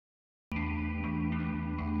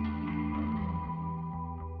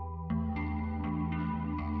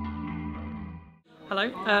Hello,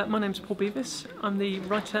 my name's Paul Beavis. I'm the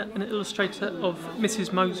writer and illustrator of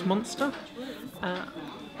Mrs Mo's Monster.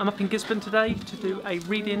 I'm up in Gisborne today to do a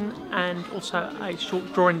reading and also a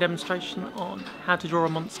short drawing demonstration on how to draw a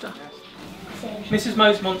monster. Mrs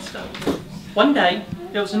Mo's Monster. One day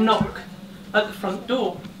there was a knock at the front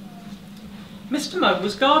door. Mr Mo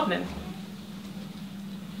was gardening.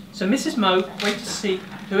 So Mrs Mo went to see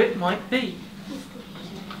who it might be.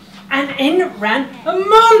 And in ran a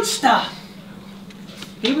monster!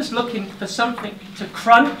 He was looking for something to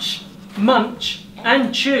crunch, munch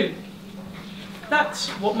and chew. That's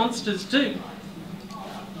what monsters do.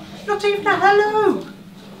 Not even a hello,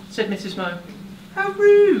 said Mrs Mo. How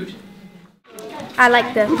rude. I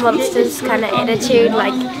like the monster's kind of attitude,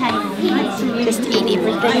 like just eat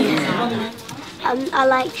everything. I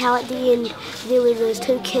liked how at the end there were those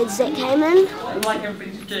two kids that came in. What I'd like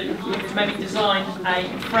everybody to do is maybe design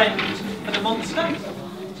a friend for the monster.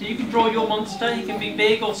 So you can draw your monster, he can be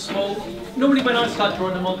big or small. Normally when I start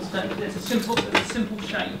drawing a monster, it's a simple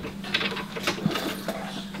shape.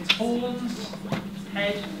 His horns, his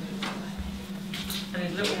head, and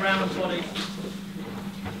his little round body.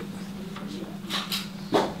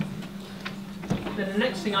 Then the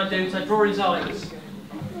next thing I do is I draw his eyes.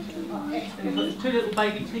 And he's got his two little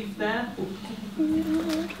baby teeth there,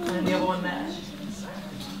 and the other one there.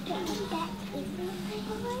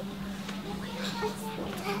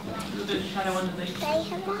 A little bit of shadow underneath.